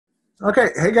Okay,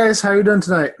 hey guys, how you doing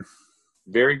tonight?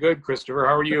 Very good, Christopher.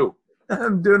 How are you?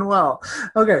 I'm doing well.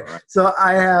 Okay, All right. so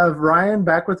I have Ryan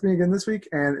back with me again this week,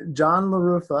 and John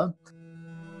LaRufa.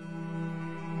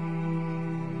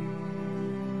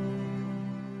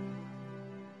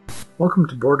 Welcome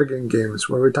to Board Game Games,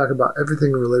 where we talk about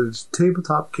everything related to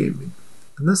tabletop gaming.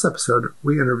 In this episode,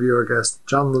 we interview our guest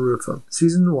John LaRufa,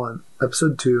 Season 1,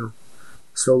 Episode 2,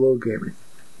 Solo Gaming.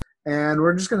 And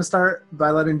we're just going to start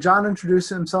by letting John introduce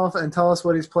himself and tell us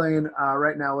what he's playing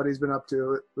right now, what he's been up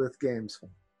to with games.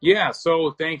 Yeah,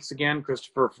 so thanks again,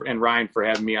 Christopher and Ryan, for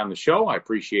having me on the show. I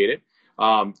appreciate it.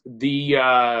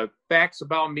 The facts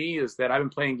about me is that I've been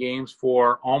playing games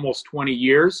for almost 20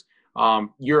 years,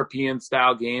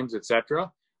 European-style games,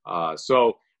 etc.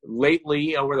 So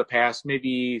lately, over the past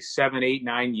maybe 7, 8,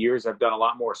 9 years, I've done a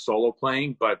lot more solo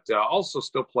playing, but also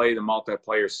still play the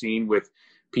multiplayer scene with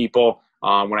people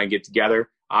when I get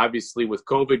together. Obviously, with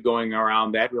COVID going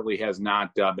around, that really has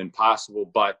not been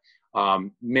possible, but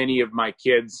many of my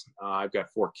kids, I've got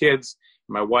 4 kids,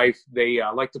 my wife, they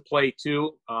like to play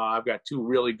too. I've got 2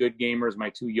 really good gamers.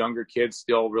 My 2 younger kids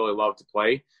still really love to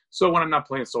play. So when I'm not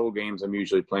playing solo games, I'm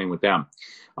usually playing with them.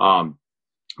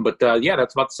 Yeah,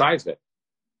 that's about the size of it.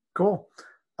 Cool.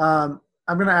 I'm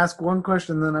going to ask one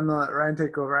question, then I'm going to let Ryan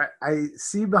take over. I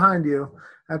see behind you,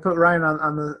 I put Ryan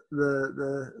on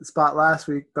the spot last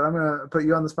week, but I'm going to put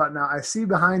you on the spot now. I see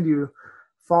behind you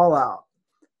Fallout.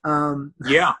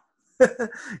 Yeah.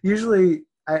 Usually,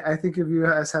 I think of you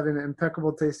as having an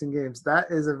impeccable taste in games. That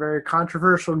is a very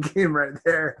controversial game right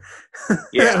there.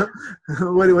 Yeah.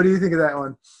 What do you think of that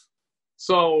one?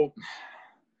 So,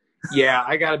 yeah,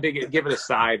 I got to give it a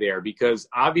sigh there because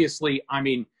obviously, I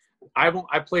mean,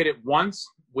 I played it once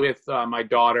with my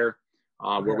daughter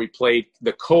where we played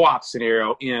the co-op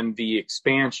scenario in the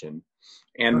expansion.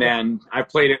 And then I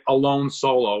played it alone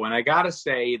solo. And I got to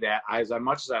say that as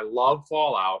much as I love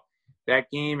Fallout, that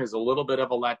game is a little bit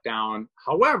of a letdown.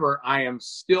 However, I am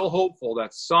still hopeful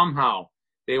that somehow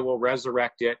they will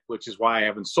resurrect it, which is why I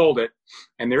haven't sold it.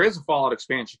 And there is a Fallout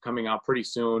expansion coming out pretty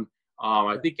soon.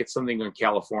 I think it's something in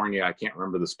California. I can't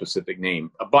remember the specific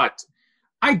name. But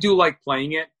I do like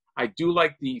playing it. I do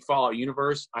like the Fallout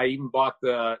universe. I even bought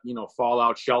the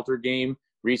Fallout Shelter game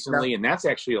recently, and that's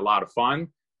actually a lot of fun.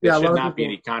 There should not be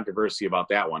any controversy about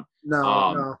that one.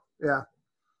 No, yeah.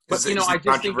 But, I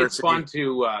just think it's fun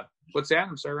to what's that?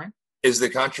 I'm sorry, Ryan? Is the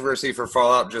controversy for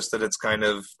Fallout just that it's kind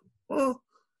of...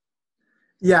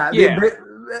 Yeah.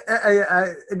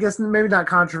 I guess maybe not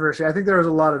controversy. I think there was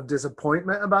a lot of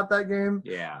disappointment about that game.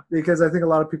 Yeah. Because I think a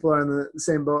lot of people are in the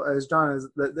same boat as John, is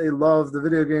that they love the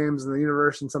video games and the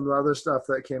universe and some of the other stuff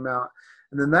that came out.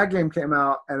 And then that game came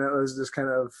out and it was just kind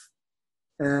of,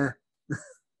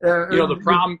 the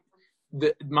problem,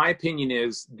 my opinion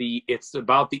is it's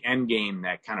about the end game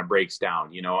that kind of breaks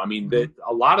down. I mean,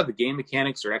 a lot of the game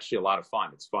mechanics are actually a lot of fun.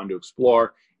 It's fun to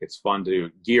explore. It's fun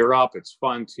to gear up. It's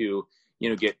fun to,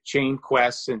 get chain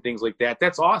quests and things like that.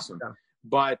 That's awesome. Yeah.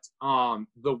 But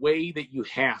the way that you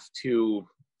have to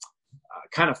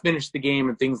kind of finish the game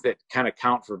and things that kind of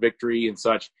count for victory and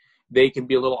such, they can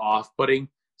be a little off-putting.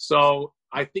 So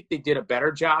I think they did a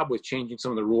better job with changing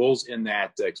some of the rules in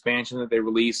that expansion that they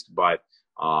released. But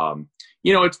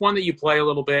it's one that you play a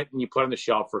little bit and you put on the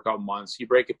shelf for a couple months. You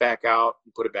break it back out,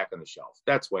 you put it back on the shelf.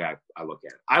 That's the way I look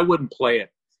at it. I wouldn't play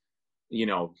it,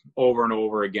 over and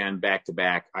over again, back to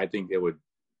back. I think it would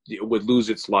lose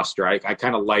its luster. I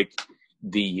kind of like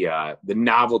the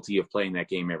novelty of playing that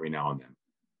game every now and then.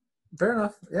 Fair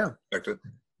enough. Yeah.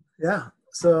 Yeah.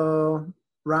 So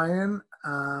Ryan,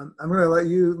 I'm going to let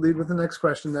you lead with the next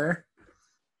question there.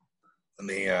 Let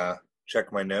me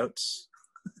check my notes.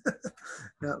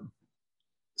 Yeah.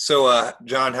 So,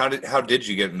 John, how did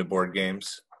you get into board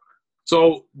games?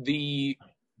 So the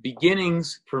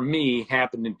beginnings for me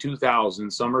happened in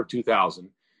 2000, summer of 2000.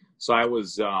 So I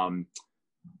was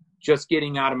just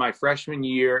getting out of my freshman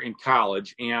year in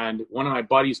college, and one of my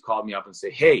buddies called me up and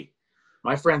said, "Hey,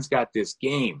 my friend's got this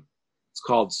game. It's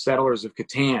called Settlers of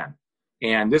Catan."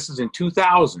 And this is in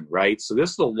 2000, right? So this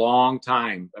is a long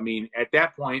time. I mean, at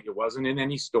that point, it wasn't in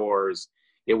any stores.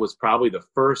 It was probably the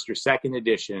first or second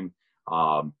edition.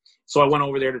 So I went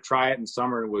over there to try it in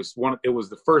summer. It was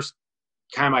the first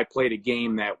time I played a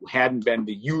game that hadn't been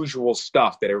the usual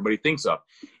stuff that everybody thinks of.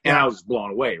 And I was blown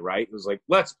away, right? It was like,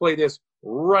 let's play this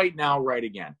right now, right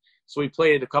again. So we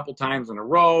played it a couple times in a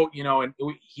row, and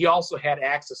he also had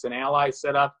Axis and Allies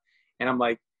set up. And I'm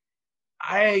like,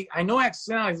 I know Axis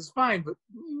and Allies is fine, but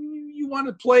you want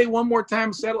to play one more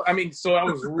time, settle? I mean, so I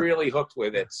was really hooked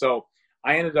with it. So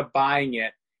I ended up buying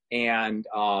it. And,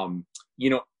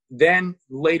 then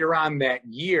later on that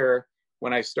year,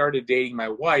 when I started dating my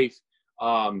wife,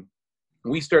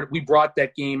 we brought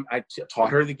that game. I taught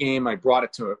her the game. I brought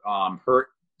it to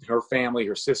her family,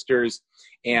 her sisters,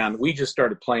 and we just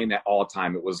started playing that all the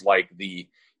time. It was like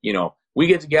we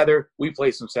get together, we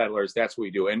play some Settlers. That's what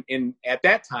we do. And at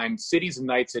that time, Cities and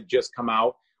Knights had just come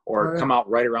out come out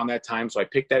right around that time. So I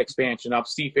picked that expansion up.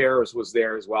 Seafarers was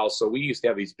there as well. So we used to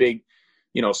have these big,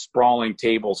 sprawling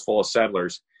tables full of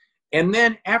Settlers. And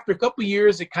then after a couple of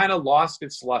years, it kind of lost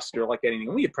its luster like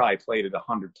anything. We had probably played it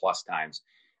 100+ times.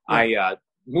 I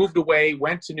moved away,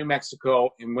 went to New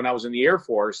Mexico, and when I was in the Air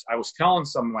Force, I was telling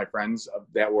some of my friends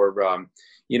that were,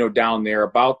 down there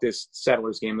about this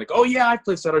Settlers game. Like, oh, yeah, I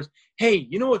played Settlers. Hey,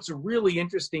 it's a really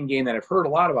interesting game that I've heard a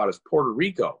lot about is Puerto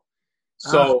Rico.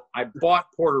 So I bought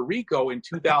Puerto Rico in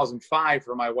 2005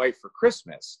 for my wife for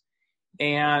Christmas.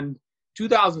 And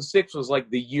 2006 was like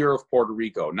the year of Puerto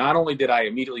Rico. Not only did I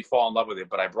immediately fall in love with it,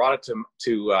 but I brought it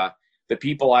to the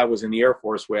people I was in the Air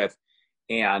Force with.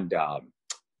 And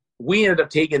we ended up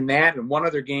taking that and one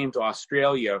other game to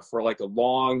Australia for like a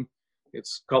long,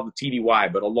 it's called the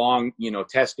TDY, but a long,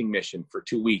 testing mission for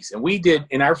 2 weeks. And we did,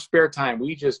 in our spare time,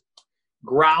 we just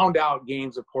ground out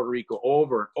games of Puerto Rico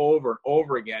over and over and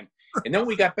over again. And then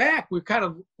we got back, we were kind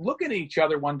of looking at each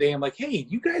other one day and like, hey,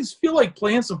 you guys feel like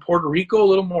playing some Puerto Rico a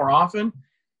little more often?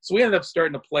 So we ended up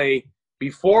starting to play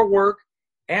before work,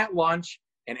 at lunch,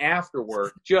 and after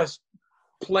work, just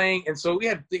playing. And so we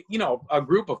had, a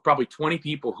group of probably 20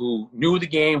 people who knew the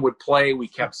game, would play. We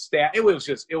kept stat. It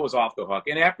was off the hook.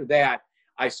 And after that,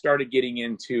 I started getting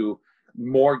into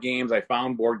more games. I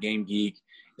found Board Game Geek.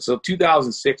 So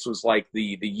 2006 was like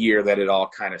the year that it all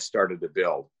kind of started to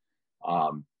build.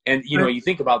 And, you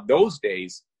think about those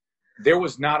days, there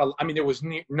was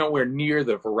nowhere near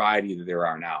the variety that there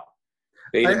are now.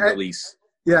 They didn't release.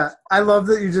 Yeah, I love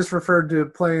that you just referred to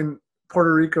playing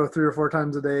Puerto Rico 3 or 4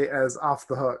 times a day as off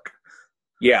the hook.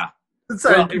 Yeah.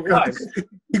 Sorry, it was.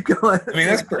 Keep going. I mean,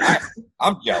 that's great.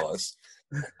 I'm jealous.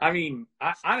 I mean,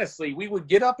 honestly, we would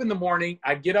get up in the morning.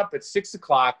 I'd get up at 6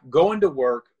 o'clock, go into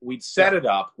work. We'd set it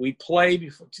up. We'd play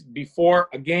before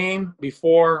a game,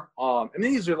 and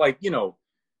these are like,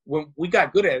 when we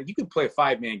got good at it, you could play a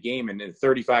 5-man game in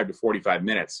 35 to 45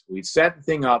 minutes. We'd set the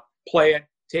thing up, play it,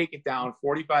 take it down,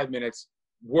 45 minutes,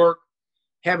 work,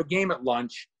 have a game at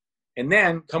lunch, and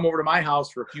then come over to my house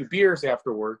for a few beers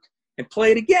after work and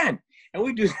play it again. And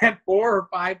we do that 4 or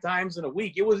 5 times in a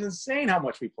week. It was insane how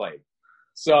much we played.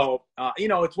 So,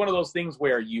 it's one of those things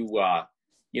where you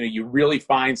really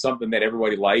find something that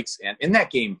everybody likes. And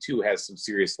that game, too, has some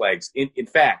serious legs. In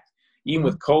fact, even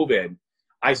with COVID,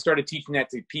 I started teaching that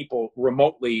to people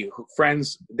remotely,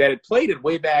 friends that had played it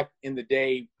way back in the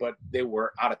day, but they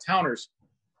were out-of-towners.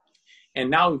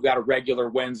 And now we've got a regular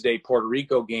Wednesday Puerto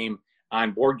Rico game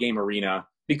on Board Game Arena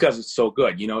because it's so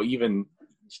good. Even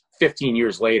 15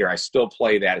 years later, I still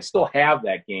play that. I still have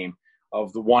that game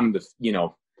of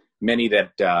many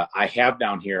that I have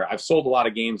down here. I've sold a lot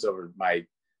of games over my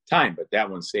time, but that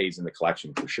one stays in the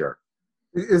collection for sure.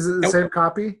 Is it the same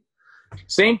copy?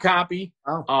 Same copy.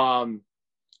 Oh.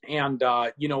 We have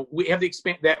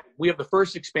the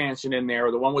first expansion in there,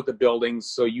 the one with the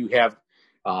buildings. So you have,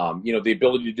 the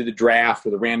ability to do the draft or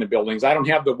the random buildings. I don't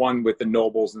have the one with the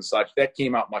nobles and such. That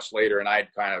came out much later, and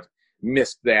I'd kind of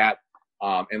missed that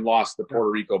and lost the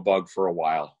Puerto Rico bug for a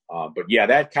while. But yeah,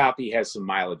 that copy has some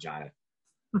mileage on it.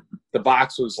 The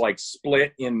box was like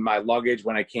split in my luggage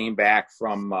when I came back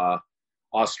from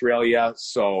Australia,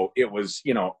 so it was,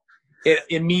 it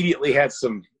immediately had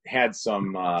some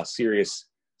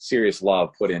serious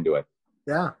love put into it.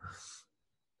 Yeah.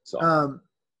 So.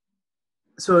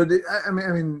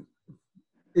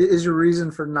 Is your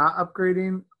reason for not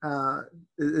upgrading?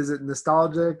 Is it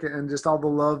nostalgic and just all the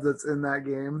love that's in that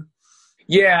game?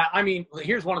 Yeah, I mean,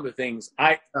 here's one of the things.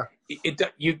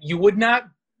 You would not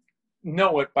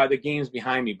know it by the games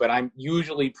behind me, but I'm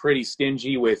usually pretty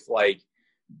stingy with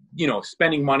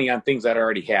spending money on things that I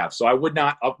already have. So I would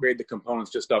not upgrade the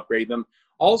components, just upgrade them.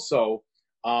 Also,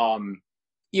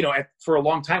 for a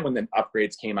long time when the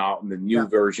upgrades came out and the new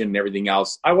version and everything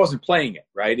else, I wasn't playing it,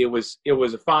 right? It was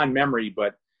a fond memory,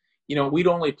 but, we'd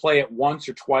only play it once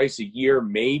or twice a year,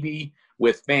 maybe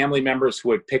with family members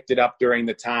who had picked it up during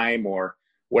the time or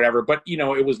whatever. But,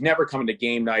 it was never coming to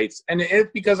game nights. And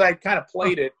it's because I kind of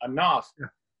played it enough.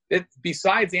 That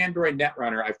besides Android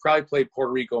Netrunner, I've probably played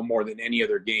Puerto Rico more than any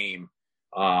other game,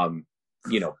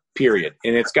 period.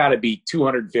 And it's got to be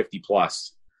 250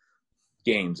 plus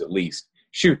games at least.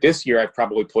 Shoot, this year I've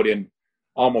probably put in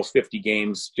almost 50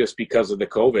 games just because of the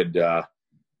COVID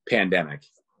pandemic.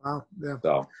 Wow, yeah.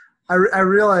 So I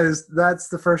realized that's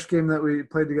the first game that we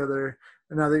played together.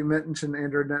 And now that you mentioned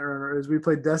Android Netrunner, is we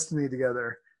played Destiny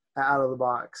together out of the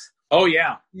box. Oh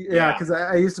yeah, Yeah, because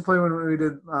I used to play when we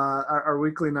did our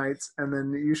weekly nights, and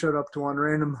then you showed up to one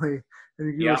randomly,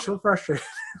 and you were yeah. so frustrated.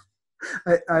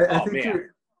 I Oh think man.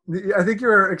 I think you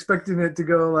were expecting it to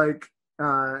go like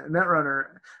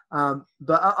Netrunner,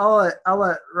 but I'll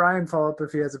let Ryan follow up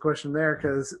if he has a question there,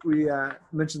 because we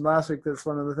mentioned last week that's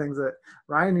one of the things that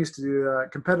Ryan used to do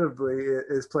competitively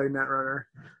is play Netrunner.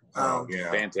 Oh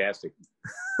yeah, Fantastic.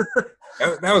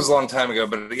 that was a long time ago,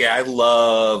 but yeah, I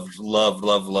loved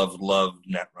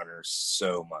Netrunners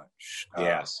so much.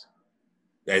 Yes.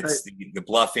 It's the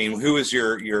bluffing. Who was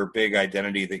your big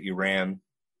identity that you ran?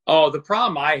 Oh, the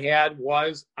problem I had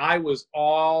was I was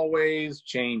always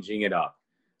changing it up.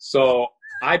 So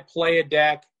I play a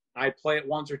deck, I play it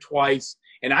once or twice,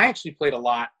 and I actually played a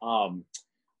lot.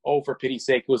 For pity's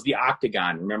sake, it was the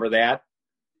Octagon. Remember that?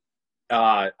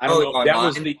 I don't know. Online? That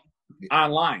was the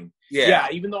online. Yeah.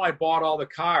 Even though I bought all the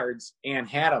cards and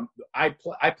had them, I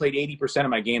played 80% of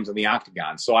my games on the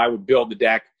Octagon. So I would build the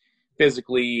deck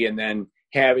physically and then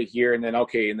have it here and then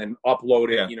upload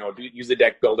it. Yeah. Use the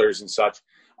deck builders and such.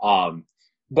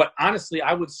 But honestly,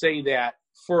 I would say that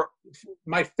for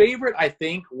my favorite, I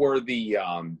think were the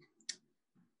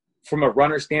from a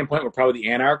runner standpoint, were probably the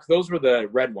Anarch. Those were the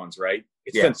red ones, right?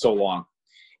 It's been so long.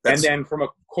 And then from a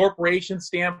corporation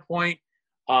standpoint,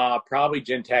 probably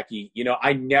Jinteki.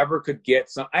 I never could get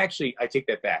some. I take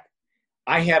that back.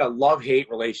 I had a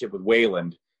love-hate relationship with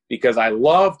Wayland because I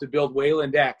love to build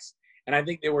Wayland decks, and I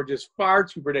think they were just far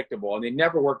too predictable, and they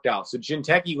never worked out. So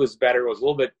Jinteki was better. It was a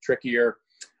little bit trickier,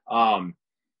 and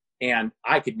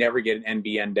I could never get an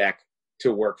NBN deck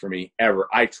to work for me ever.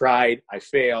 I tried. I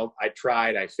failed. I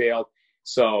tried. I failed.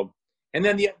 So, and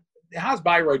then the Haas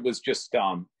Bayreuth was just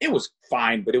it was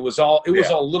fine, but it was all a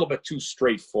little bit too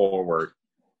straightforward.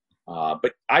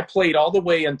 But I played all the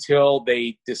way until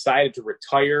they decided to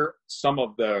retire some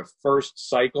of the first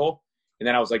cycle, and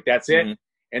then I was like, that's it. Mm-hmm.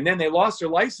 And then they lost their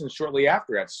license shortly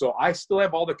after that. So I still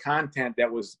have all the content that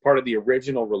was part of the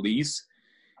original release.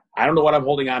 I don't know what I'm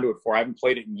holding on to it for. I haven't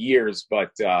played it in years,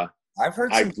 but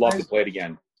I'd love to play it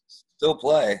again. Still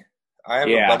play. I have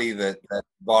a buddy that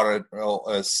bought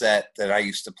a set that I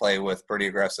used to play with pretty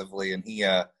aggressively, and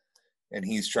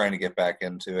he's trying to get back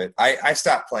into it. I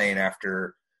stopped playing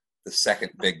after the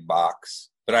second big box,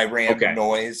 but I ran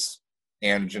Noise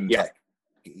and Jinteki.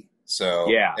 Yeah. So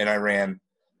and I ran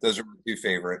those are my two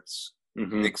favorites,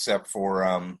 except for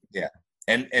and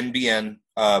NBN.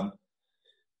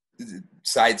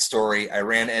 Side story: I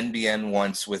ran NBN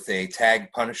once with a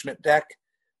tag punishment deck.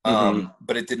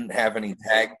 But it didn't have any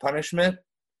tag punishment.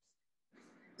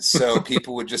 So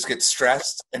people would just get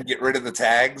stressed and get rid of the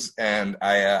tags. And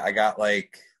I got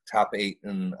like top 8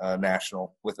 in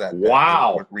national with that.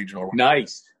 Wow. Regional.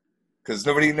 Nice. Because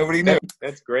nobody knew.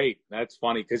 That's great. That's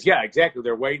funny. Because, exactly.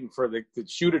 They're waiting for the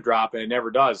shoe to drop and it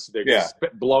never does. They're just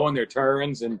blowing their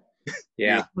turns. And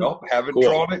Nope, haven't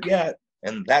drawn it yet.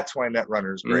 And that's why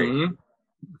Netrunner's great. Mm-hmm.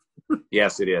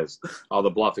 Yes, it is. All the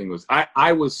bluffing was.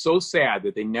 I was so sad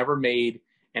that they never made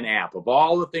an app of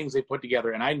all the things they put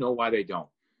together, and I know why they don't.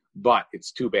 But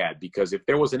it's too bad because if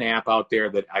there was an app out there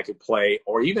that I could play,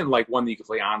 or even like one that you could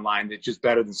play online that's just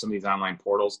better than some of these online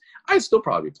portals, I'd still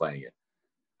probably be playing it.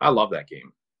 I love that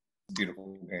game.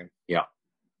 Beautiful game. Yeah.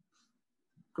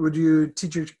 Would you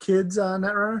teach your kids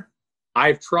Netrunner?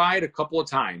 I've tried a couple of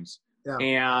times,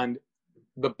 and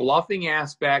the bluffing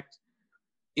aspect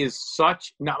is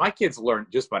such. Now my kids learn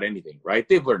just about anything, right?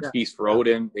 They've learned Feast for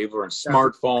Odin, they've learned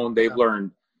smartphone, they've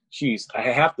learned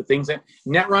half the things that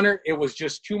Netrunner, it was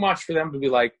just too much for them to be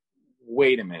like,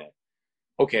 wait a minute.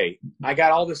 Okay, I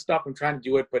got all this stuff, I'm trying to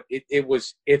do it, but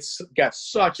it's got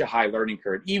such a high learning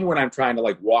curve, even when I'm trying to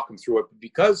like walk them through it,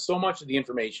 because so much of the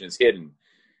information is hidden,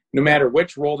 no matter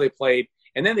which role they played.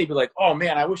 And then they'd be like, oh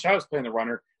man, I wish I was playing the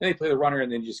runner. And they play the runner and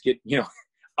then just get,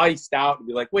 iced out and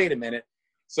be like, wait a minute.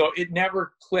 So it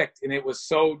never clicked, and it was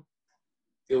so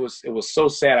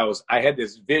sad. I had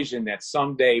this vision that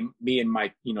someday me and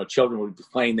my children would be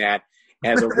playing that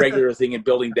as a regular thing in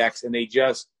building decks, and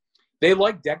they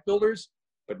like deck builders,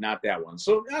 but not that one.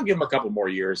 So I'll give them a couple more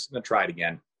years and then try it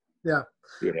again. Yeah,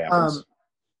 see what happens.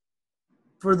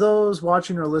 For those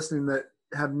watching or listening that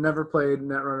have never played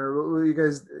Netrunner, will you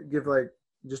guys give like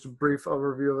just a brief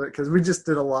overview of it? Because we just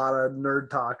did a lot of nerd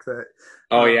talk that.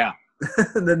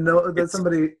 Then that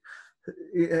somebody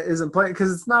isn't playing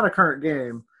because it's not a current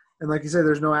game, and like you say,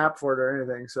 there's no app for it or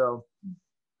anything. So,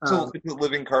 it's a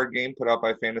living card game put out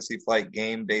by Fantasy Flight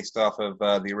Game, based off of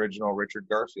the original Richard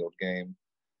Garfield game.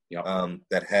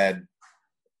 That had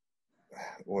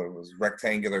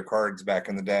rectangular cards back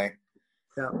in the day.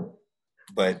 Yeah,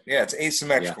 But yeah, it's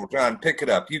asymmetrical. Yeah. John, pick it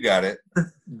up. You got it.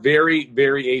 Very,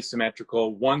 very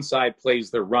asymmetrical. One side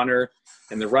plays the runner,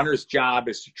 and the runner's job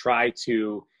is to try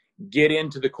to get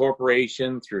into the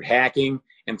corporation through hacking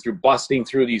and through busting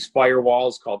through these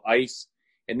firewalls called ICE.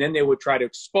 And then they would try to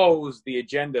expose the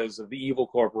agendas of the evil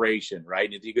corporation, right?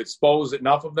 And if you could expose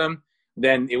enough of them,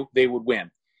 then they would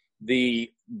win.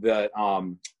 The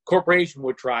corporation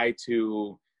would try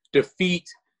to defeat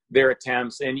their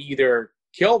attempts and either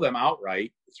kill them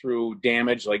outright through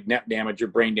damage, like net damage or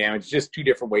brain damage, just two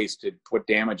different ways to put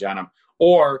damage on them,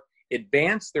 or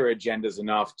advance their agendas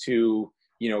enough to,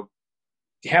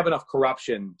 have enough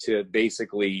corruption to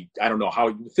basically, I don't know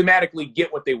how, thematically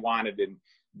get what they wanted, and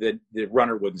the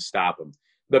runner wouldn't stop them.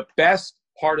 The best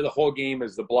part of the whole game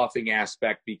is the bluffing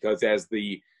aspect, because as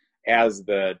the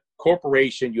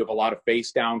corporation, you have a lot of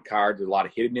face down cards, a lot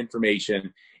of hidden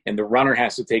information, and the runner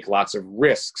has to take lots of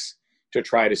risks to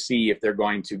try to see if they're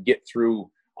going to get through.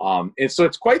 And so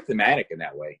it's quite thematic in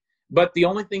that way. But the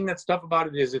only thing that's tough about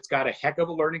it is it's got a heck of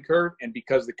a learning curve. And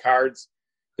because the cards,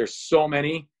 there's so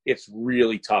many, it's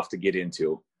really tough to get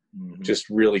into. Mm-hmm. Just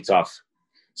really tough.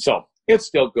 So it's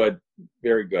still good.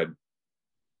 Very good.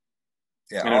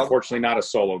 Yeah. And unfortunately not a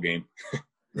solo game.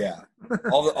 Yeah.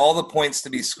 All the points to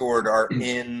be scored are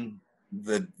in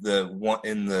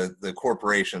the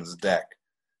corporation's deck.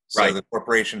 So right. The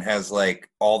corporation has like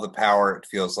all the power, it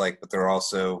feels like, but they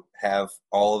also have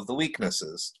all of the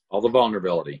weaknesses. All the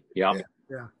vulnerability. Yep.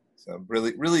 Yeah. So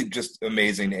really, really just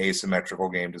amazing asymmetrical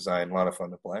game design. A lot of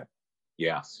fun to play.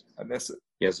 Yes. I miss it.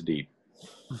 Yes, indeed.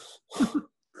 So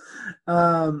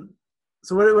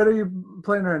what are you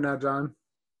playing right now, John?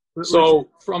 The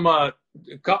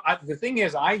thing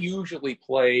is, I usually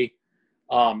play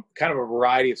kind of a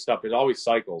variety of stuff. It always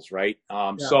cycles, right?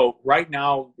 So right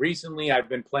now, recently, I've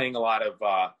been playing a lot of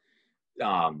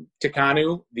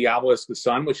Takanu, the Obelisk of the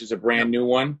Sun, which is a brand new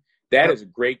one. That is a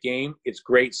great game. It's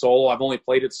great solo. I've only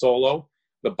played it solo.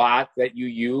 The bot that you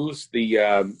use,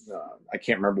 I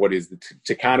can't remember what it is, the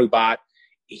Takanu bot,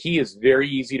 he is very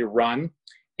easy to run.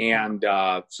 And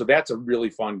so that's a really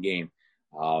fun game.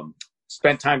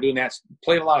 Spent time doing that.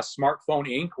 Played a lot of Smartphone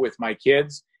Inc. with my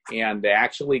kids, and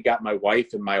actually got my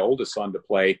wife and my oldest son to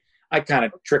play. I kind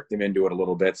of tricked him into it a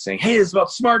little bit, saying, hey, it's about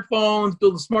smartphones,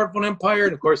 build a smartphone empire.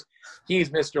 And, of course, he's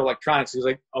Mr. Electronics. He's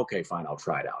like, okay, fine, I'll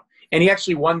try it out. And he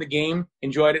actually won the game,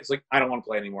 enjoyed it. It's like, I don't want to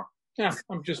play anymore. Yeah,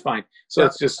 I'm just fine. So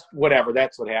it's just whatever.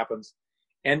 That's what happens.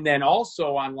 And then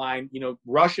also online,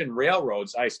 Russian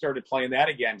Railroads, I started playing that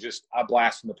again, just a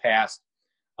blast from the past.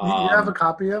 You have a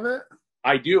copy of it?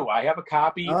 I do. I have a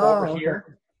copy over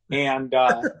here. And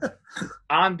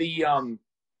on the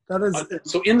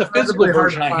so in the physical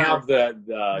version, I have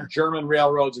the German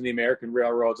railroads and the American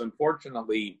railroads.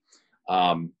 Unfortunately,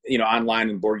 online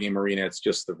in Board Game Arena, it's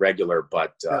just the regular.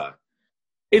 But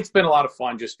it's been a lot of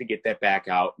fun just to get that back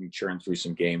out and churn through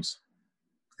some games.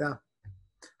 Yeah.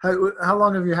 How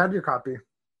long have you had your copy?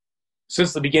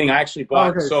 Since the beginning. I actually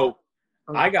bought. Okay. So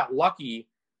I got lucky.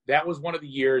 That was one of the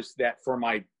years that for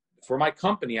my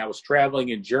company, I was traveling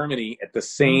in Germany at the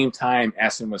same time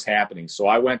Essen was happening. So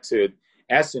I went to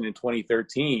Essen in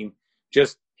 2013,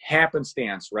 just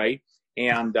happenstance, right?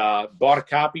 And bought a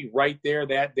copy right there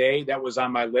that day. That was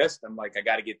on my list. I'm like, I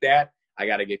got to get that. I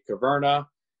got to get Caverna.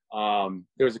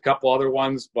 There was a couple other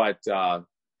ones, but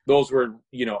those were,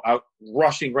 out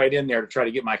rushing right in there to try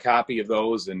to get my copy of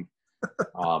those. And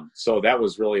so that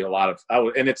was really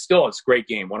and it's a great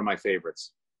game. One of my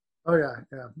favorites. Oh yeah.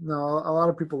 No, a lot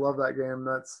of people love that game.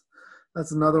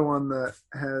 That's another one that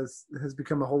has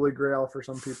become a holy grail for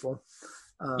some people.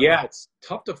 It's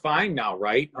tough to find now,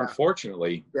 right? Yeah.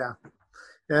 Unfortunately. Yeah.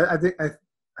 I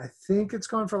think it's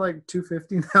gone for like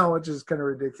 $250 now, which is kind of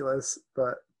ridiculous.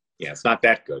 But yeah, it's not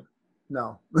that good.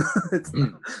 No, it's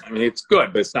not. I mean, it's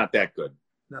good, but it's not that good.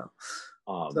 No.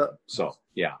 So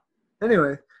yeah.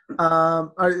 Anyway.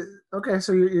 Okay,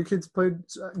 so your kids played.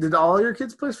 Did all your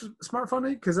kids play Smartphone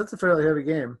Inc? Because that's a fairly heavy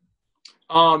game.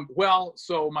 Well,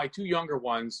 so my two younger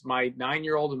ones, my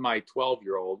 9-year-old and my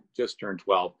 12-year-old, just turned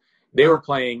 12. They were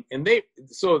playing, and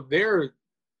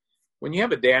when you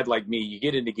have a dad like me, you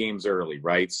get into games early,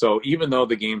 right? So even though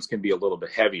the games can be a little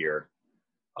bit heavier,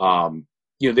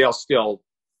 they'll still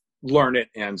learn it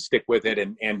and stick with it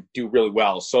and do really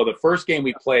well. So the first game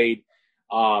we played.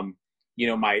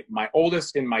 My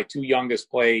oldest and my two youngest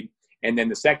played, and then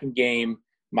the second game,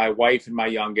 my wife and my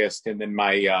youngest, and then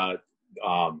my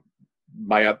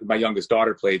youngest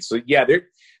daughter played. So yeah,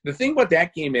 the thing about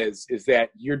that game is that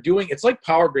it's like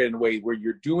Power Grid in a way where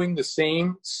you're doing the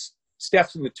same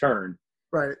steps in the turn,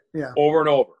 right? Yeah, over and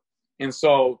over. And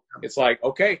so it's like,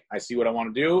 okay, I see what I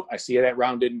want to do. I see that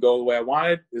round didn't go the way I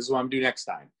wanted. This is what I'm going to do next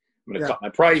time. I'm going to cut my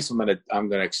price. I'm going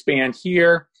to expand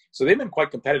here. So they've been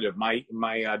quite competitive. My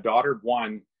daughter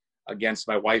won against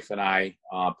my wife and I,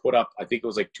 put up, I think it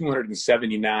was like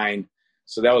 279.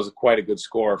 So that was quite a good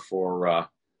score for,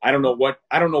 I don't know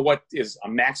what is a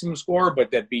maximum score,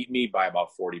 but that beat me by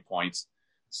about 40 points.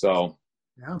 So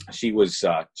she was,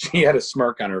 she had a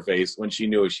smirk on her face when she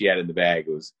knew what she had in the bag.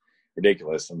 It was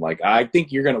ridiculous. I'm like, I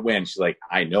think you're going to win. She's like,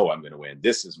 I know I'm going to win.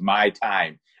 This is my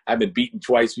time. I've been beaten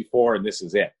twice before, and this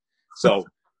is it. So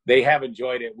they have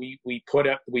enjoyed it. We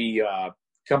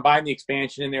combined the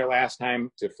expansion in there last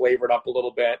time to flavor it up a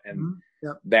little bit, and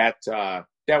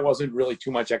that wasn't really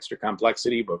too much extra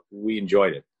complexity, but we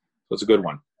enjoyed it. So it's a good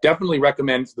one. Definitely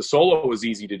recommend. The solo was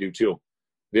easy to do too,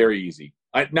 very easy.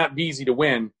 Not easy to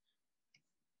win.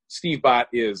 Steve Bott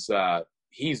is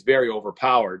he's very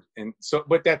overpowered, and so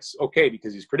but that's okay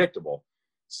because he's predictable.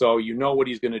 So you know what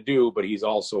he's going to do, but he's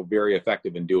also very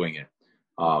effective in doing it.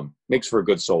 Makes for a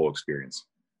good solo experience.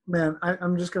 Man,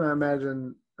 I'm just going to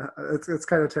imagine it's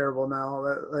kind of terrible now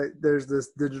that like there's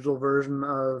this digital version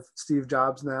of Steve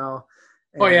Jobs now.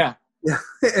 And, yeah,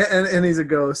 and he's a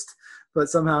ghost, but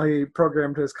somehow he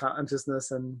programmed his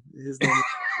consciousness and his name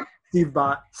is Steve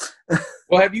Bott.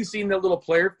 Well, have you seen the little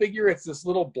player figure? It's this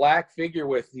little black figure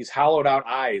with these hollowed out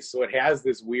eyes, so it has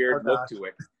this weird look to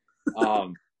it.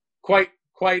 Quite,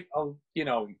 you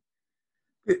know.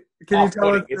 Can you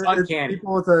tell us it's uncanny.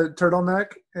 People with a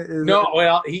turtleneck? No,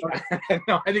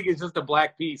 I think it's just a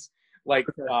black piece, like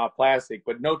plastic,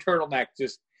 but no turtleneck.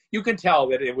 Just you can tell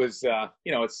that it was,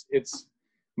 it's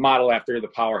modeled after the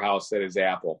powerhouse that is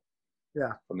Apple.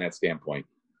 Yeah, from that standpoint.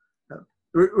 Yeah.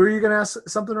 Were you going to ask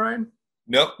something, Ryan?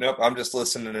 Nope. I'm just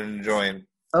listening and enjoying.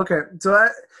 Okay, so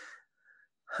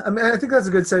I think that's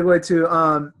a good segue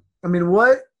to.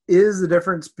 What is the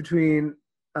difference between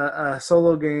a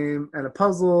solo game and a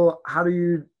puzzle? How do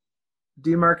you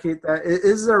demarcate that?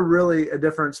 Is there really a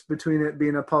difference between it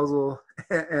being a puzzle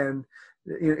and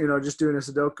just doing a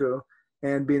Sudoku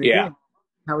and being a game?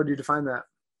 How would you define that?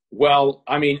 Well,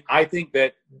 I think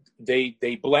that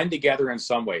they blend together in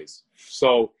some ways.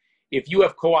 So if you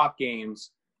have co-op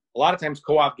games, a lot of times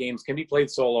co-op games can be played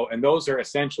solo, and those are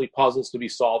essentially puzzles to be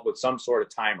solved with some sort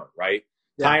of timer, right?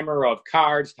 Yeah. Timer of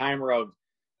cards, timer of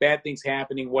bad things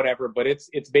happening, whatever, but it's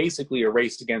basically a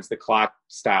race against the clock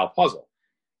style puzzle.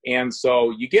 And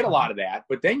so you get a lot of that,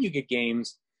 but then you get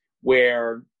games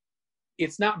where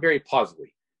it's not very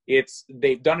puzzly.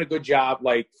 They've done a good job,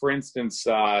 like for instance,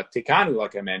 Tekkanu,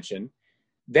 like I mentioned,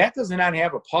 that does not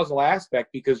have a puzzle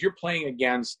aspect because you're playing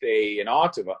against an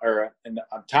automaton or an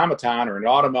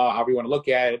automa, however you want to look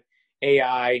at it,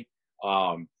 AI,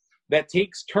 that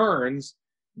takes turns,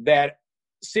 that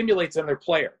simulates another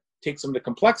player, takes some of the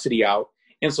complexity out.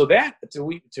 And so that,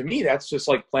 to me, that's just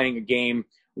like playing a game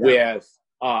with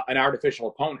an artificial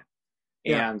opponent.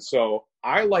 Yeah. And so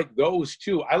I like those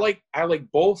too. I like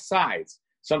both sides.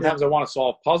 Sometimes I want to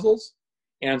solve puzzles.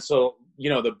 And so,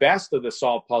 the best of the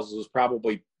solved puzzles is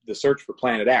probably the Search for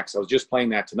Planet X. I was just playing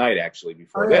that tonight, actually,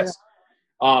 before this.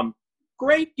 Yeah.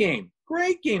 Great game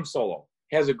solo.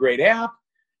 Has a great app.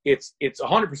 It's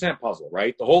 100% puzzle,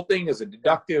 right? The whole thing is a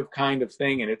deductive kind of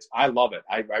thing, and I love it.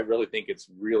 I really think it's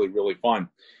really, really fun.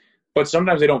 But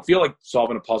sometimes I don't feel like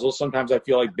solving a puzzle. Sometimes I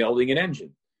feel like building an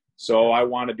engine. So I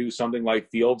want to do something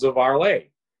like Fields of Arle,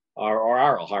 or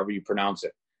Arle, however you pronounce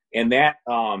it. And that,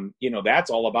 that's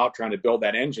all about trying to build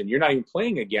that engine. You're not even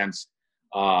playing against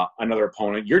another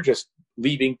opponent. You're just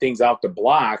leaving things out to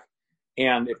block.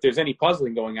 And if there's any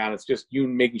puzzling going on, it's just you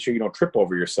making sure you don't trip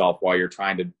over yourself while you're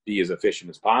trying to be as efficient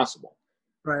as possible.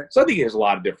 Right. So I think there's a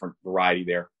lot of different variety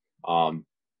there. And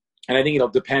I think it'll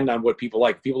depend on what people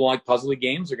like. If people don't like puzzly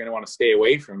games, they're going to want to stay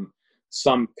away from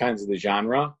some kinds of the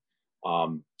genre.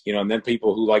 And then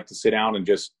people who like to sit down and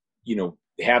just,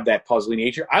 have that puzzly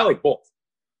nature. I like both.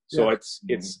 So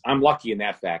I'm lucky in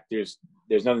that fact. There's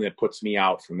nothing that puts me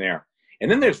out from there. And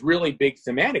then there's really big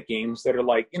thematic games that are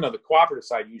like, the cooperative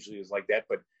side usually is like that,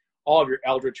 but all of your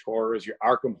Eldritch horrors, your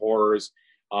Arkham horrors,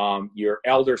 your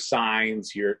Elder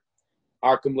Signs, your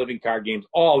Arkham living card games,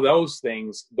 all those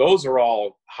things, those are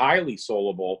all highly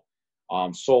soloable,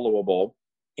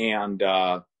 and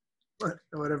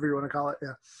whatever you want to call it.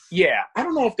 Yeah. Yeah. I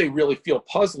don't know if they really feel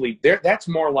puzzly. That's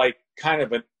more like kind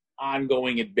of an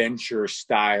ongoing adventure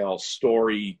style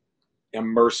story,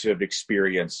 immersive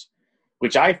experience,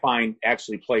 which I find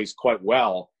actually plays quite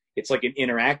well. It's like an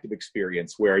interactive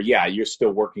experience where, you're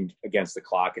still working against the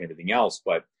clock and everything else,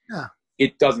 but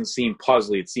it doesn't seem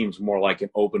puzzly. It seems more like an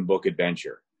open book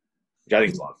adventure, which I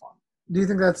think is a lot of fun. Do you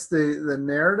think that's the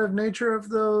narrative nature of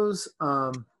those?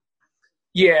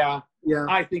 Yeah.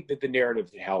 I think that the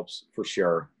narrative helps for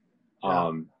sure.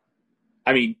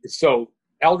 So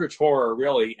Eldritch Horror,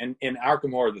 really, and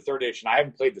Arkham Horror, the third edition. I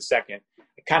haven't played the second.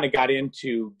 I kind of got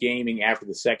into gaming after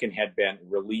the second had been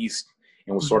released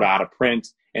and was sort of out of print.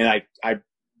 And I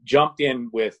jumped in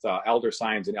with Elder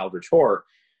Signs and Eldritch Horror.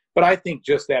 But I think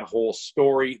just that whole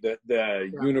story,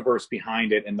 the universe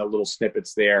behind it and the little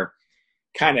snippets there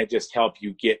kind of just help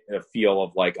you get a feel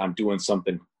of like, I'm doing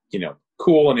something,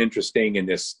 cool and interesting in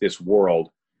this world.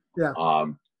 Yeah.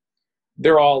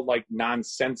 They're all like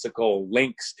nonsensical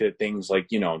links to things like,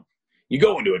 you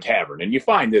go into a tavern and you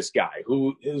find this guy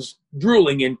who is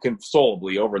drooling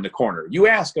inconsolably over in the corner. You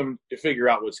ask him to figure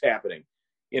out what's happening,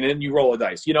 and then you roll a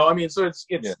dice. So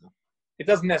it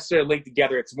doesn't necessarily link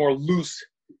together. It's more loose,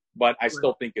 but I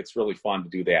still think it's really fun to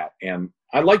do that. And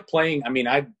I like playing.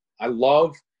 I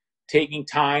love taking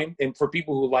time, and for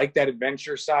people who like that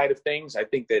adventure side of things, I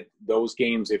think that those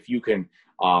games, if you can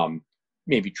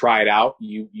maybe try it out,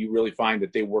 you really find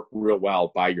that they work real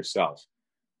well by yourself.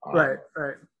 Right.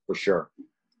 For sure.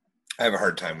 I have a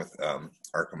hard time with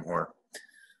Arkham Horror.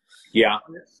 Yeah.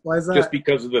 Why is that? Just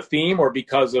because of the theme or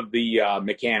because of the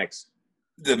mechanics?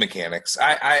 The mechanics.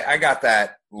 I got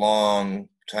that long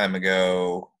time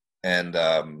ago, and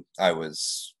I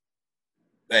was.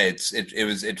 I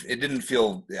didn't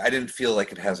feel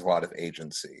like it has a lot of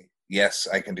agency. Yes,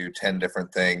 I can do 10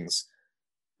 different things.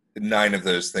 9 of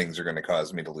those things are going to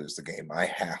cause me to lose the game. I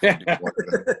have to do one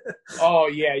of them. Oh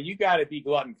yeah, you got to be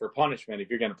glutton for punishment if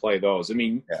you're going to play those.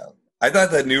 Yeah. I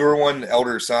thought the newer one,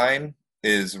 Elder Sign,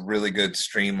 is a really good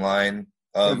streamline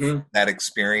of that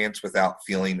experience without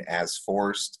feeling as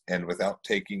forced and without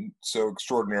taking so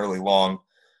extraordinarily long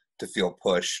to feel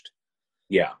pushed.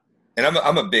 Yeah. And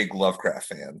I'm a big Lovecraft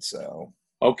fan, so.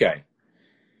 Okay.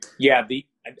 Yeah,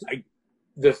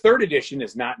 the third edition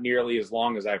is not nearly as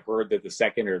long as I've heard that the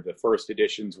second or the first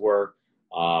editions were.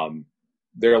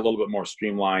 They're a little bit more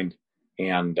streamlined,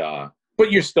 and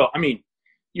but you're still going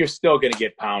to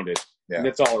get pounded. Yeah. And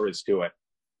that's all there is to it.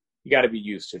 You got to be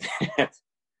used to that.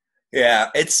 Yeah,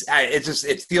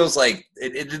 it feels like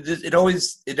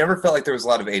it never felt like there was a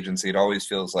lot of agency. It always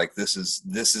feels like this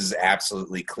is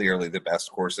absolutely clearly the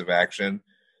best course of action.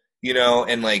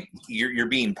 And like you're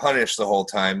being punished the whole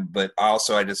time, but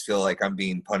also I just feel like I'm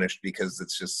being punished because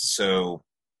it's just so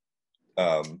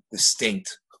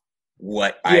distinct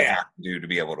what I have to do to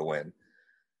be able to win.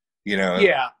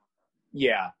 Yeah.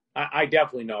 I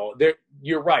definitely know.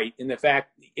 You're right in the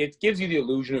fact it gives you the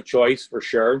illusion of choice for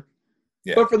sure.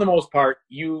 Yeah. But for the most part,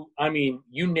 you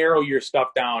narrow your stuff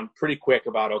down pretty quick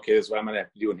about, okay, this is what I'm going to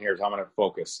have to do, and here's how I'm going to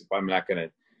focus if I'm not going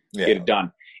to get it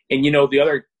done. And, the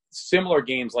other similar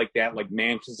games like that, like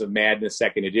Mansions of Madness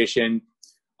 2nd edition,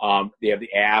 they have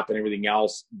the app and everything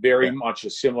else, very much a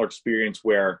similar experience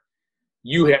where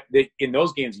in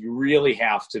those games, you really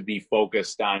have to be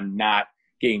focused on not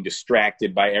getting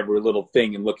distracted by every little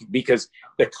thing and looking, because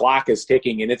the clock is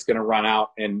ticking and it's going to run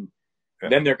out, and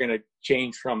then they're going to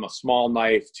change from a small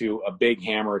knife to a big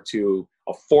hammer to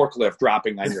a forklift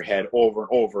dropping on your head over and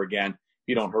over again if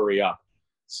you don't hurry up.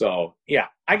 So, yeah,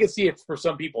 I can see it for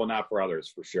some people, not for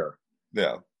others, for sure.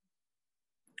 Yeah.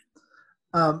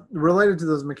 Related to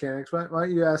those mechanics, why don't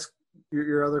you ask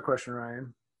your other question,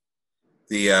 Ryan?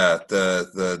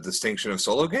 The distinction of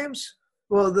solo games?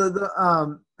 Well,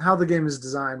 the how the game is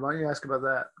designed. Why don't you ask about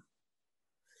that?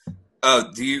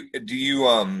 Do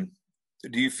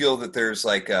you feel that there's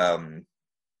like a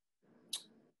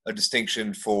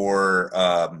distinction for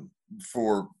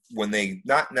when they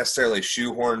not necessarily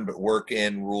shoehorn but work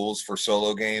in rules for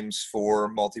solo games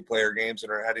for multiplayer games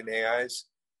and are adding AIs?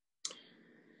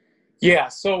 Yeah,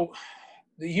 so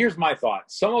here's my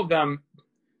thought. Some of them,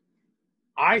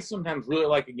 I sometimes really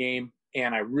like a game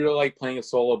and I really like playing a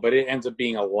solo, but it ends up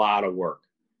being a lot of work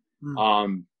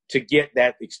to get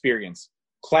that experience.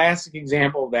 Classic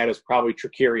example of that is probably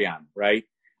Trickerion, right?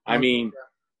 I mean,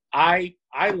 I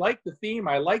like the theme.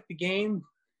 I like the game.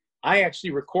 I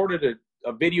actually recorded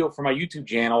a video for my YouTube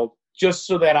channel just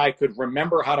so that I could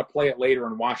remember how to play it later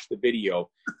and watch the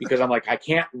video, because I'm like, I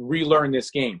can't relearn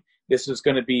this game. This is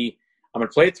going to be, I'm going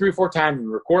to play it 3 or 4 times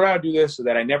and record how to do this so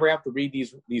that I never have to read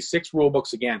these 6 rule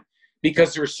books again,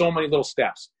 because there's so many little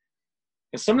steps.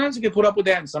 And sometimes I can put up with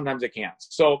that and sometimes I can't.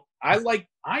 So I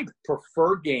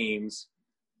prefer games,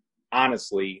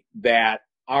 honestly, that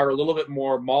are a little bit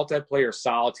more multiplayer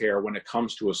solitaire when it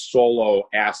comes to a solo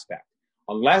aspect,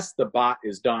 unless the bot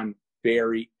is done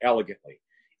very elegantly.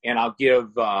 And I'll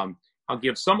give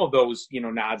some of those,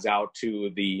 nods out to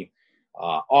the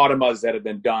automas that have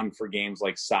been done for games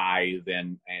like Scythe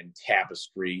and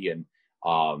Tapestry and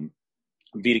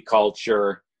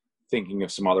Viticulture, thinking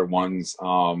of some other ones.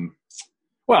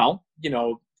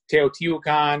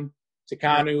 Teotihuacan,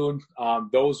 Takanu,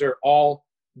 those are all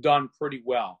done pretty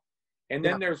well. And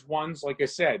then there's ones, like I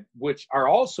said, which are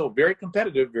also very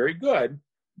competitive, very good,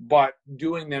 but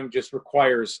doing them just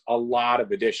requires a lot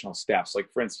of additional steps. Like,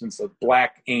 for instance, like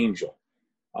Black Angel.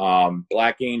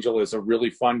 Black Angel is a really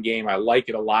fun game. I like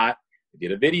it a lot. I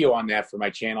did a video on that for my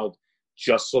channel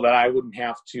just so that I wouldn't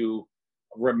have to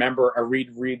remember or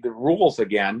read the rules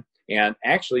again. And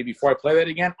actually, before I play that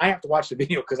again, I have to watch the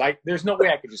video because there's no way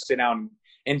I could just sit down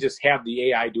and just have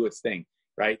the AI do its thing,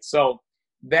 right? So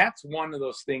that's one of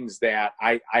those things that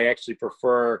I actually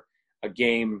prefer a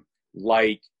game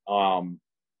like,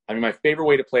 my favorite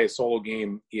way to play a solo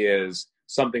game is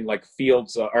something like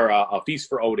Fields or a Feast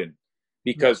for Odin,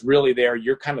 because really there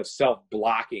you're kind of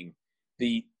self-blocking.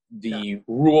 The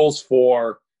rules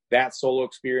for that solo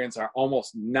experience are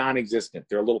almost non-existent.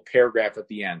 They're a little paragraph at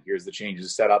the end. Here's the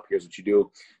changes set up. Here's what you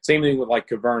do. Same thing with like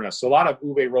Caverna. So a lot of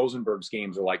Uwe Rosenberg's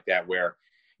games are like that, where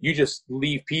you just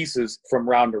leave pieces from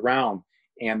round to round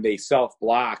and they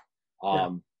self-block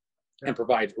and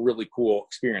provide a really cool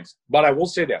experience. But I will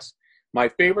say this. My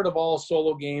favorite of all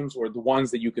solo games are the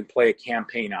ones that you can play a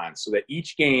campaign on, so that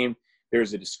each game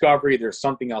there's a discovery, there's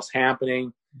something else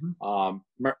happening.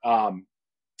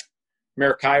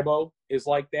 Maracaibo is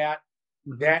like that.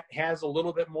 That has a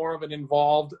little bit more of an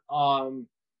involved,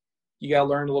 you got to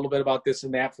learn a little bit about this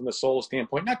and that from the solo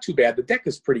standpoint. Not too bad. The deck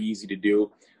is pretty easy to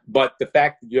do, but the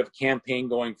fact that you have a campaign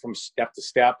going from step to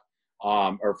step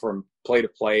or from play to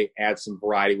play adds some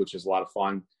variety, which is a lot of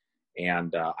fun.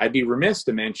 And I'd be remiss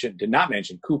to not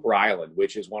mention Cooper Island,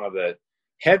 which is one of the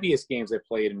heaviest games I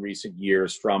played in recent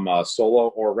years from a solo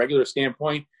or regular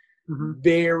standpoint.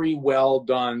 Very well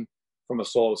done from a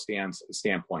solo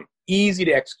standpoint. Easy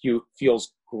to execute,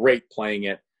 feels great playing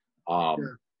it,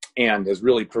 and has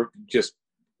really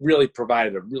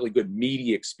provided a really good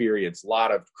meaty experience. A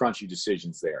lot of crunchy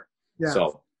decisions there. Yeah.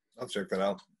 So I'll check that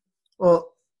out.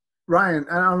 Well, Ryan,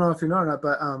 I don't know if you know or not,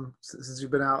 but since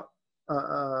you've been out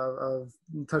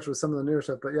in touch with some of the newer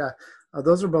stuff, but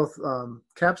those are both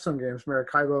capstone games,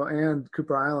 Maracaibo and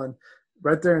Cooper Island,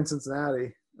 right there in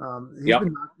Cincinnati. He's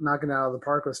been knocking it out of the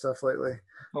park with stuff lately.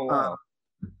 Oh wow!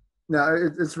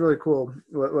 It's really cool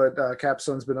what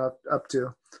Capstone's been up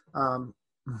to.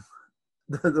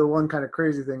 The one kind of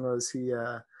crazy thing was he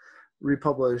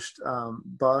republished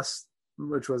Bust,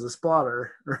 which was a Splotter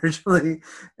originally,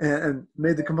 and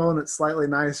made the components slightly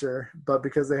nicer, but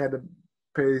because they had to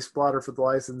pay Splotter for the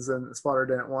license and Splotter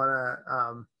didn't want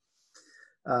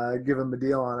to give him a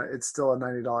deal on it, it's still a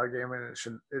 $90 game, and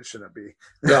it shouldn't be.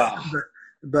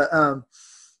 but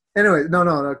anyway,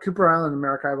 no. Cooper Island and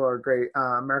Maracaibo are great.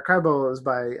 Maracaibo was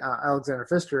by Alexander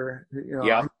Pfister.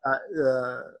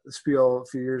 Spiel a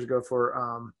few years ago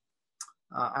for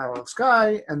Isle of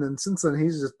Skye, and then since then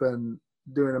he's just been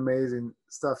doing amazing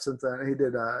stuff since then. He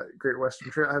did Great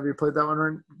Western Trail. Have you played that one,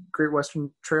 Ryan? Great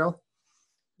Western Trail?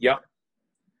 Yep.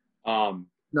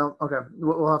 No, okay.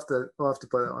 We'll have to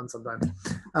play that one sometime.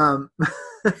 I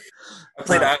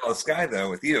played Isle of Skye though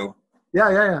with you.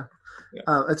 Yeah.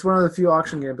 It's one of the few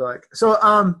auction games I like.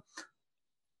 So,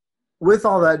 with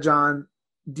all that, John,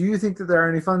 do you think that there are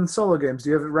any fun solo games? Do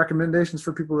you have recommendations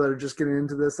for people that are just getting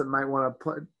into this that might want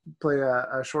to play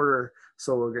a shorter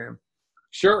solo game?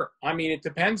 Sure. I mean, it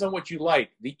depends on what you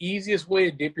like. The easiest way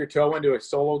to dip your toe into a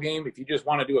solo game, if you just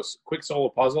want to do a quick solo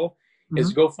puzzle,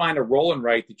 is go find a roll and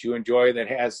write that you enjoy that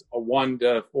has a 1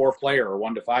 to 4 player or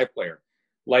 1 to 5 player.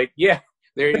 Like, there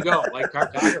you go. Like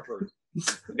Cartographers.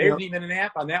 There's even an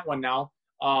app on that one now.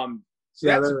 So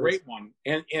that's a great one.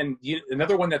 And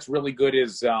another one that's really good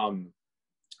is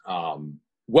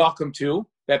Welcome To.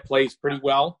 That plays pretty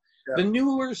well. Yeah. The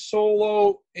newer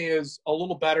solo is a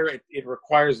little better. It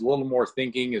requires a little more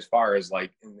thinking as far as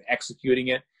like executing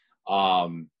it.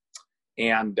 And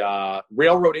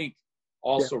Railroad Inc.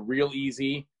 Also real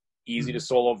easy to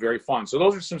solo, very fun. So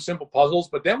those are some simple puzzles.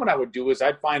 But then what I would do is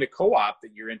I'd find a co-op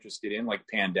that you're interested in, like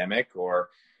Pandemic or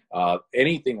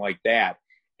anything like that,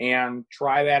 and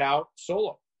try that out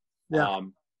solo.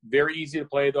 Very easy to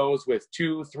play those with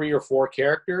 2, 3, or 4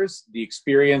 characters. The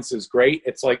experience is great.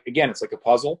 It's like a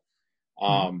puzzle.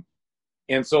 And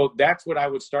so that's what I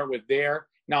would start with there.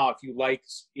 Now, if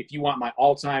you want my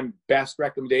all-time best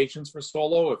recommendations for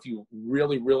solo, if you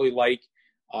really, really like,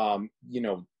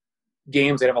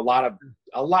 games that have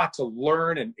a lot to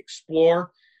learn and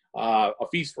explore, A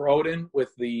Feast for Odin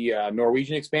with the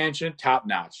Norwegian expansion, top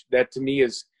notch. That to me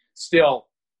is still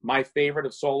my favorite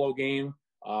of solo game.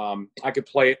 I could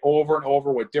play it over and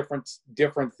over with different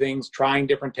things, trying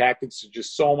different tactics. There's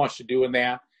just so much to do in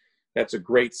that. That's a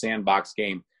great sandbox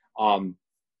game.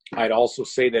 I'd also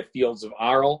say that Fields of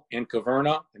Arle and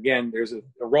Caverna, again, there's a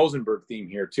Rosenberg theme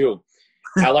here too.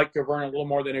 I like Caverna a little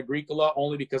more than Agricola,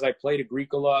 only because I played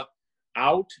Agricola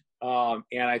out,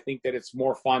 and I think that it's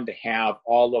more fun to have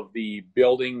all of the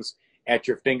buildings at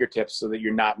your fingertips so that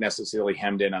you're not necessarily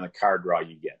hemmed in on the card draw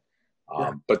you get.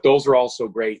 But those are also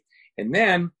great. And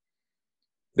then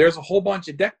there's a whole bunch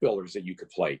of deck builders that you could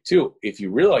play too. If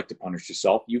you really like to punish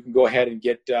yourself, you can go ahead and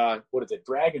get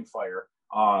Dragonfire.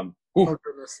 Oh,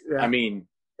 goodness. Yeah. I mean,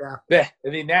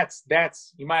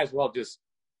 that's you might as well just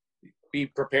be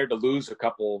prepared to lose a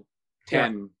couple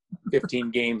 10,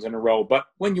 15 games in a row. But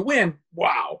when you win,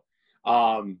 wow,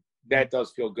 that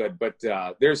does feel good. But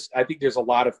I think there's a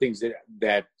lot of things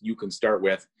that you can start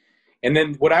with. And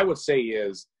then what I would say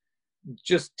is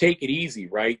just take it easy,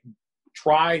 right?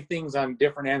 Try things on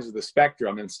different ends of the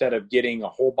spectrum instead of getting a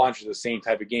whole bunch of the same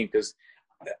type of game, because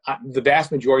the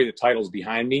vast majority of the titles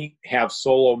behind me have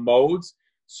solo modes,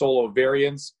 solo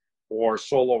variants, or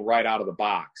solo right out of the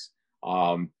box.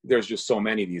 There's just so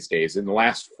many these days. In the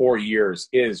last 4 years,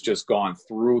 it has just gone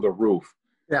through the roof.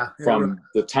 From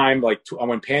the time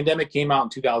when Pandemic came out in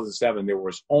 2007, there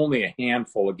was only a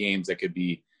handful of games that could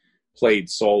be played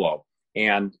solo.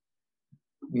 And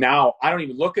now I don't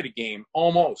even look at a game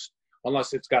almost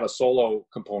unless it's got a solo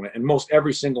component, and most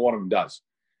every single one of them does.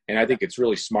 And I think it's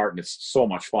really smart, and it's so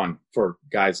much fun for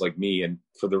guys like me and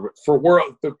for the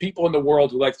people in the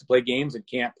world who likes to play games and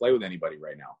can't play with anybody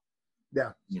right now.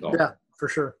 Yeah, yeah, for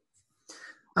sure.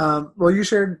 Well, you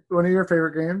shared one of your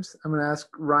favorite games. I'm going to ask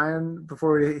Ryan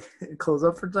before we close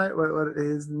up for tonight what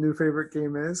his new favorite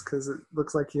game is, because it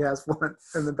looks like he has one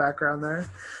in the background there.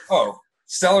 Oh,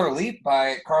 Stellar Leap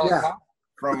by Carly Cox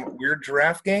from Weird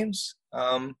Giraffe Games.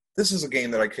 This is a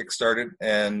game that I kickstarted,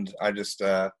 and I just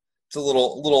it's a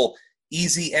little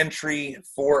easy entry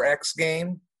 4X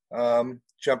game,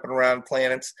 jumping around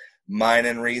planets,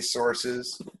 mining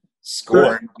resources,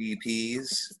 scoring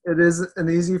DPs. It is an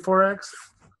easy 4X?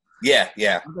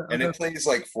 Yeah. And it plays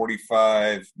like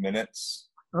 45 minutes.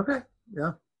 Okay,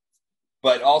 yeah.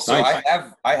 But also, nice.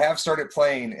 I have started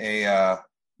playing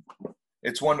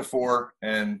it's 1 to 4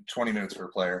 and 20 minutes per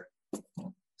player.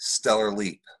 Stellar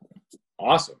Leap.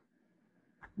 Awesome.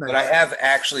 Nice. But I have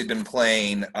actually been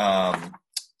playing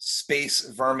Space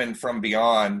Vermin from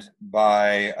Beyond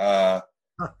by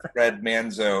Fred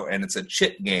Manzo, and it's a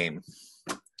chit game.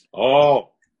 Oh.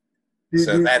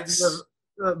 So that's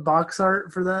box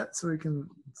art for that, so we can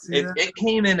see that? It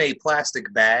came in a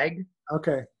plastic bag.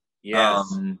 Okay. Yes.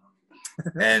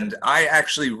 And I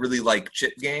actually really like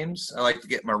chit games. I like to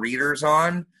get my readers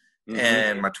on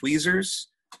and my tweezers.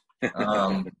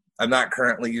 I'm not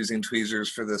currently using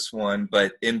tweezers for this one,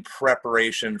 but in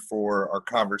preparation for our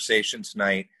conversation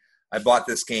tonight, I bought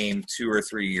this game 2 or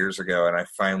 3 years ago, and I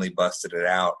finally busted it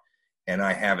out, and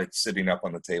I have it sitting up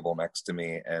on the table next to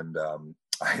me, and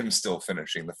I am still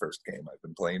finishing the first game. I've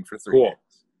been playing for 3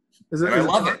 days. I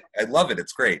love it. I love it.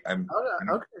 It's great. Okay,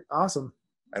 awesome.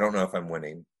 I don't know if I'm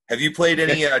winning. Have you played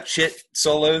any chit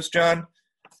solos, John?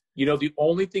 You know, the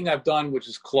only thing I've done, which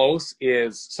is close,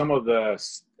 is some of the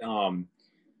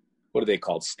what are they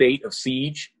called? State of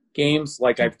Siege games.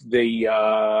 Like what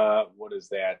is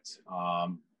that?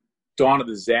 Dawn of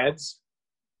the Zeds.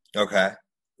 Okay.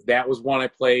 That was one I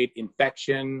played.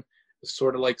 Infection,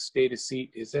 sort of like State of Siege.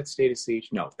 Is that State of Siege?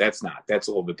 No, that's not. That's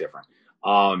a little bit different.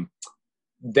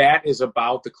 That is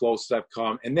about the closest I've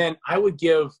come. And then I would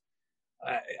give,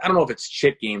 I don't know if it's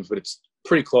chit games, but it's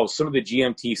pretty close. Some of the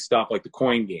GMT stuff, like the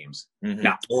coin games. Mm-hmm.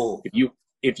 Now,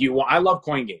 if you want, I love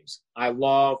coin games.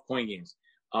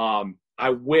 I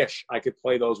wish I could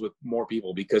play those with more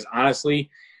people, because honestly,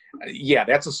 yeah,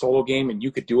 that's a solo game and you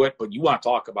could do it, but you want to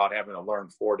talk about having to learn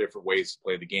 4 different ways to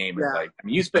play the game. Yeah.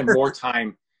 And you spend more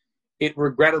time. It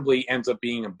regrettably ends up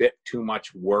being a bit too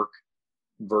much work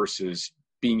versus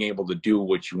being able to do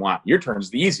what you want. Your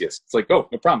turn's the easiest. It's like, oh,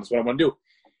 no problem. That's what I want to do.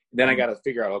 Then I got to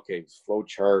figure out, okay, flow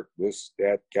chart, this,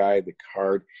 that guy, the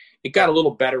card. It got a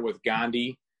little better with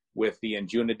Gandhi with the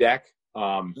Anjuna deck.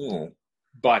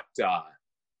 But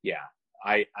yeah,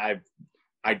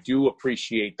 I do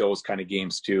appreciate those kind of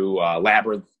games too.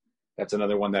 Labyrinth, that's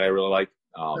another one that I really like.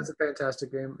 That's a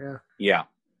fantastic game. Yeah.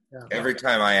 Every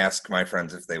time I ask my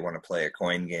friends if they want to play a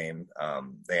coin game,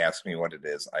 they ask me what it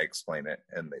is. I explain it,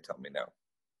 and they tell me no.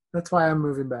 That's why I'm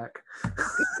moving back.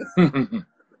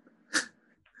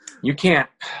 You can't.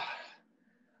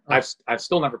 I've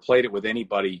still never played it with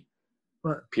anybody.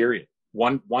 What? Period.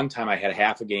 One time I had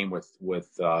half a game with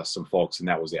some folks, and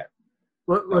that was it.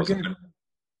 What game?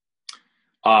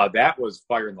 That was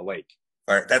Fire in the Lake.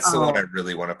 All right, that's the one I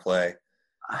really want to play.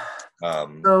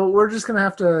 So we're just gonna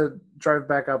have to drive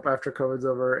back up after COVID's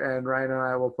over, and Ryan and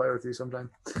I will play with you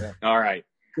sometime. Yeah. All right.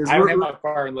 I don't have my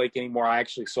Fire in the Lake anymore. I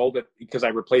actually sold it because I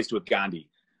replaced it with Gandhi.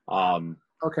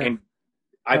 Okay. And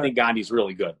I think Gandhi's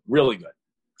really good. Really good.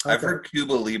 Okay. I've heard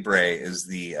Cuba Libre is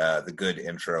the good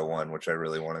intro one, which I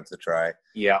really wanted to try.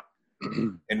 Yeah.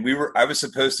 And I was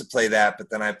supposed to play that, but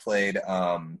then I played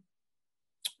I'm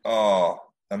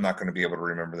not going to be able to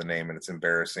remember the name, and it's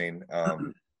embarrassing.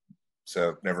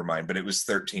 So never mind. But it was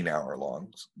 13-hour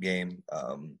long game.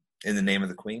 In the Name of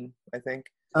the Queen, I think.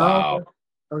 Wow.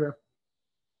 Okay.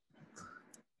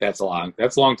 That's a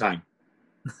long time.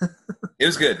 It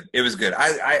was good. It was good.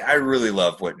 I really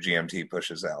love what GMT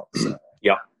pushes out. So.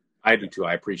 Yeah, I do too.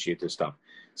 I appreciate this stuff.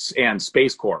 And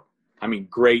Space Corp. I mean,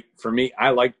 great for me. I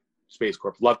like Space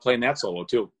Corp. Love playing that solo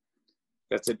too.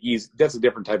 That's a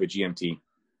different type of GMT.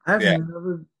 I haven't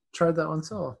never tried that one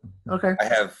solo. Okay. I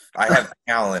have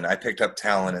Talon. I picked up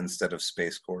Talon instead of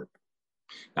Space Corp.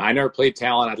 Now, I never played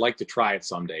Talon. I'd like to try it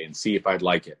someday and see if I'd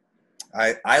like it.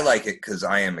 I like it because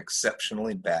I am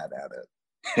exceptionally bad at it.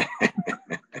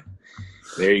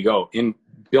 There you go.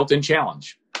 Built-in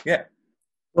challenge. Yeah.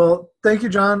 Well, thank you,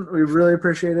 John. We really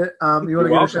appreciate it. You want to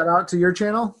give a shout out to your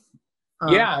channel?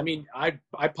 Yeah, I mean, I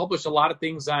publish a lot of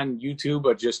things on YouTube,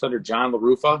 but just under John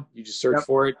LaRufa. You just search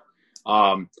for it.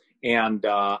 And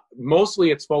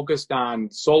mostly it's focused on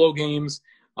solo games,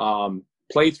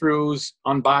 playthroughs,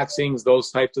 unboxings,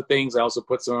 those types of things. I also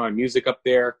put some of my music up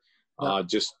there.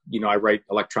 I write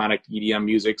electronic EDM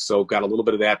music, so got a little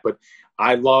bit of that. But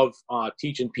I love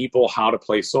teaching people how to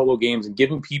play solo games and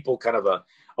giving people kind of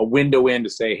a window in to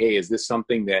say, hey, is this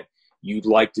something that you'd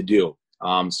like to do?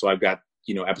 So I've got,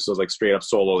 episodes like Straight Up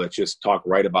Solo that just talk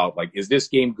right about, like, is this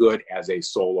game good as a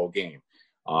solo game?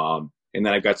 And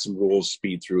then I've got some rules,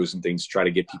 speed throughs, and things to try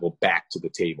to get people back to the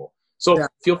table. So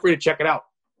feel free to check it out.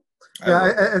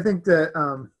 Yeah, I think that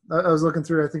I was looking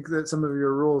through. I think that some of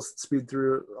your rules speed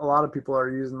through. A lot of people are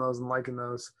using those and liking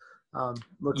those.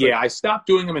 I stopped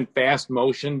doing them in fast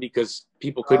motion because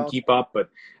people couldn't keep up. But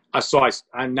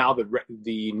now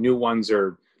the new ones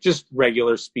are just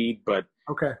regular speed. But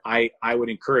I would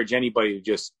encourage anybody to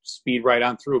just speed right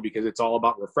on through because it's all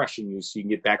about refreshing you so you can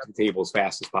get back to the table as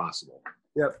fast as possible.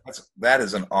 Yep, that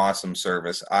is an awesome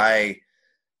service. I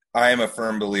am a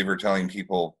firm believer telling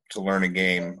people to learn a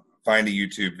game. Find a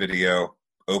YouTube video,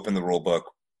 open the rule book,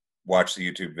 watch the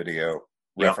YouTube video,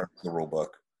 reference the rule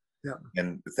book. Yeah.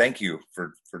 And thank you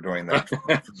for doing that.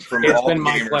 It's been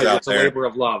my pleasure. It's a labor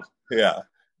of love. Yeah.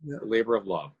 A labor of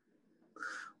love.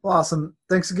 Well, awesome.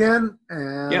 Thanks again.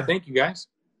 And thank you guys.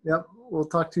 Yep. We'll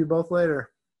talk to you both later.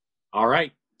 All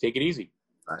right. Take it easy.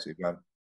 Bye. See you, John.